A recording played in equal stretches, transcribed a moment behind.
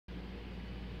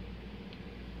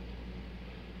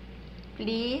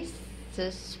Please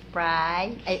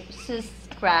subscribe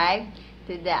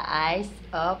to the Eyes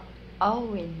of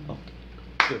Owen. Oh,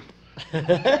 good.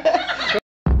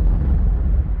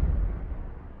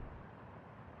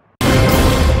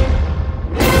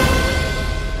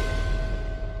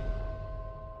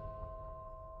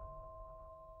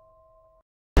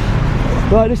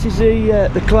 Right, this is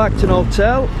the Clarkton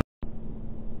Hotel.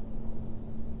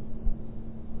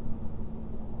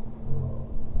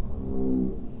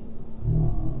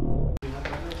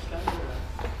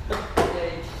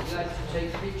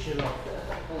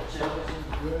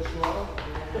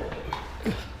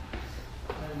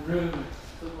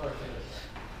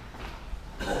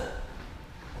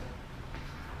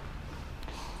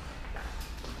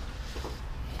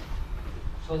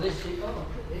 So this is, oh, look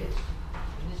at this.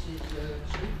 This is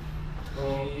suite.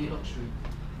 Oh, not suite.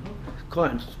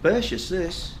 Quite spacious,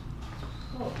 this.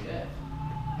 Oh, yeah.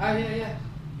 Ah, yeah.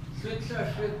 Suite,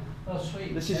 sir, suite. Oh,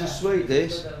 suite. This is a suite,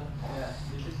 this. Yeah,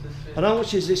 this is the suite. And how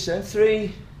much is this then?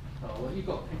 3? Oh, well, you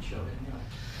got a picture of it,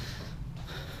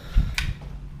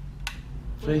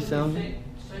 anyway. 3,000. Say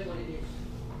what it is.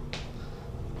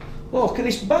 Oh, look at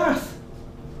this bath.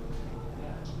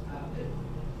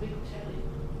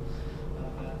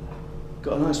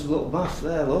 Got a nice little bath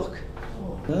there, look.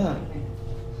 Yeah.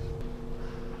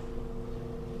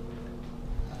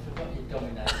 I forgot you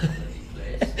dominated the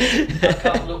place. I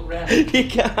can't look round. You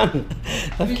can.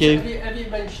 Thank you. Have you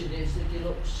mentioned this, the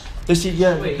deluxe? This is,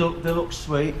 yeah, Suite? the deluxe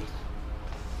suite.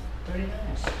 Very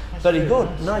nice. That's Very good.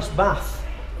 nice. Nice bath.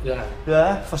 Yeah.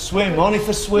 Yeah, for swim, only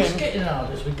for swim. It's getting hard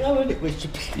as we go, isn't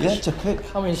it? Yeah, to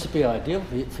pick. I mean, it's to be ideal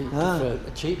for Ah. for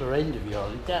a cheaper end of your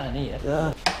down here.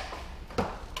 Yeah.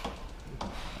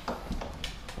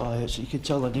 Oh, yeah, so you can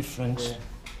tell the difference.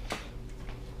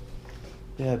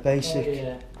 Yeah, basic. Oh,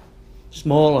 yeah.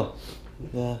 Smaller.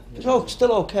 Yeah. It's all,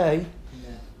 still okay.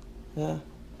 Yeah. Yeah.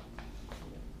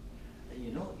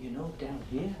 You know, down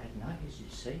here at night, is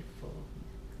it safe for?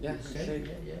 Yeah, Is it safe. safe?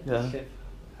 Yeah. Safe.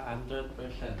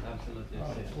 100%, absolutely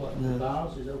safe. What, Yeah. the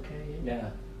bars is okay?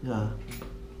 Yeah. Yeah.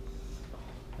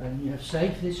 And you have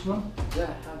safe this one?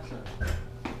 Yeah, absolutely.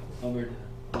 Over there.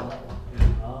 Oh, that one.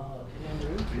 Oh, yeah, the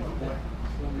roof.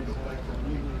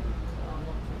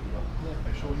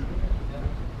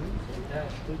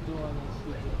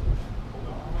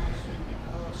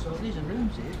 So these are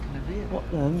rooms here, can I be it?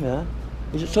 What then, yeah.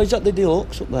 Is it, so is that the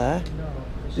deluxe up there? No.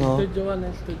 No. Studio 1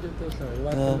 and Studio 2, sir. You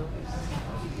want Yeah. to know?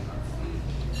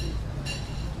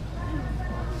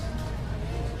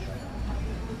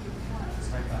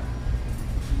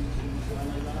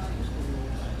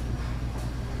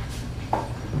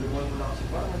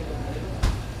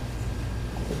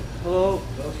 Hello.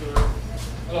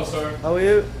 Hello, sir. How are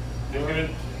you? Good.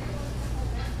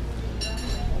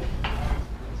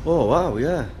 Oh, wow,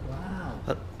 yeah. Wow.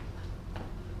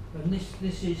 And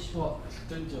this is what?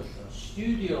 Studio, sir.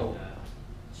 Studio. Yeah.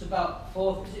 It's about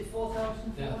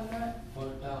 4,000? Yeah.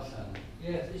 4,000.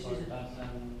 Yeah, this is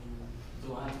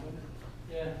 4,200.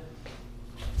 yeah.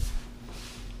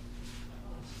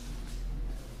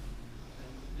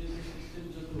 This is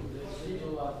Studio 2. The Studio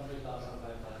 1,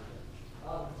 3,500.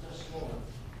 Oh, just smaller.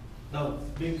 No,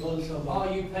 big also.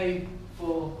 Oh, you pay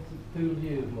for pool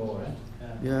view more, eh?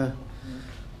 Yeah.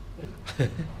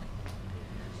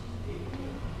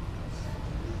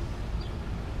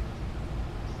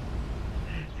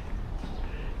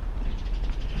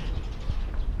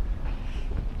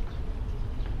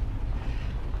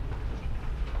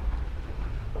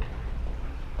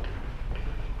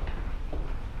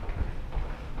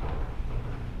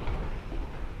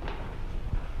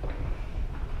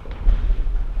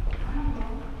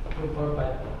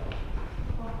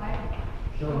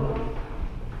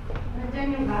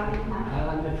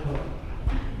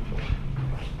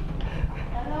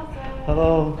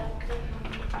 Hello.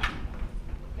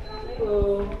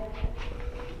 Oh,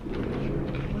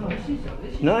 this is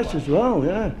Nice as well,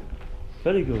 yeah.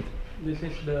 Very good. This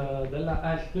is the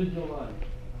Studio 1.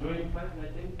 Doing fine, I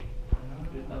think.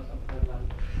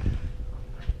 3,500.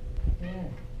 yeah.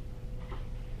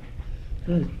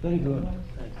 Very good.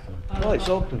 Thanks, sir. Oh, it's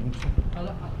open.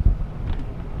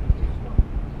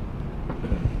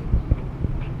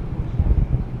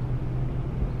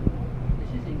 This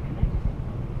is inconnected.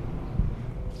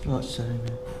 Oh, it's saying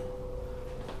it.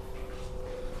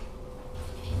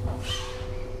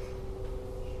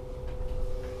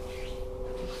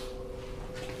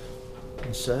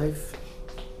 And save.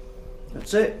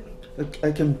 That's it.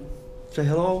 I can say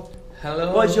hello.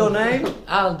 Hello. What's your name?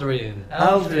 Aldrin.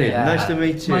 Aldrin. Yeah. Nice to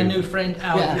meet you. My new friend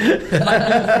Aldrin. My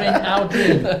new friend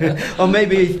Aldrin. Or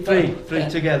maybe three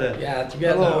together. Yeah,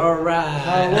 together. Hello. All right.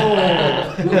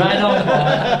 Hello. Right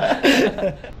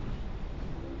on, boy.